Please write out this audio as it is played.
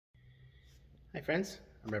Hi friends,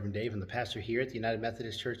 I'm Reverend Dave. I'm the pastor here at the United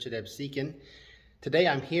Methodist Church at Ebsekin. Today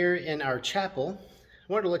I'm here in our chapel.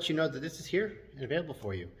 I wanted to let you know that this is here and available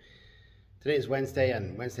for you. Today is Wednesday.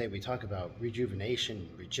 On Wednesday we talk about rejuvenation,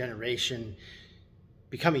 regeneration,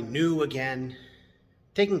 becoming new again,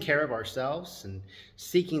 taking care of ourselves and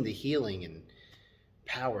seeking the healing and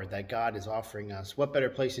power that God is offering us. What better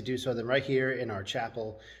place to do so than right here in our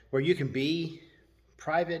chapel, where you can be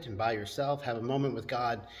private and by yourself, have a moment with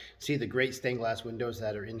God, see the great stained glass windows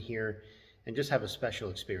that are in here, and just have a special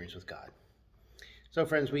experience with God. So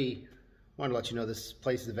friends, we want to let you know this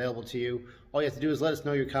place is available to you. All you have to do is let us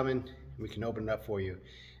know you're coming, and we can open it up for you,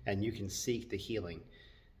 and you can seek the healing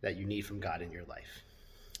that you need from God in your life.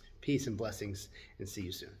 Peace and blessings, and see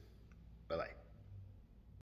you soon. Bye-bye.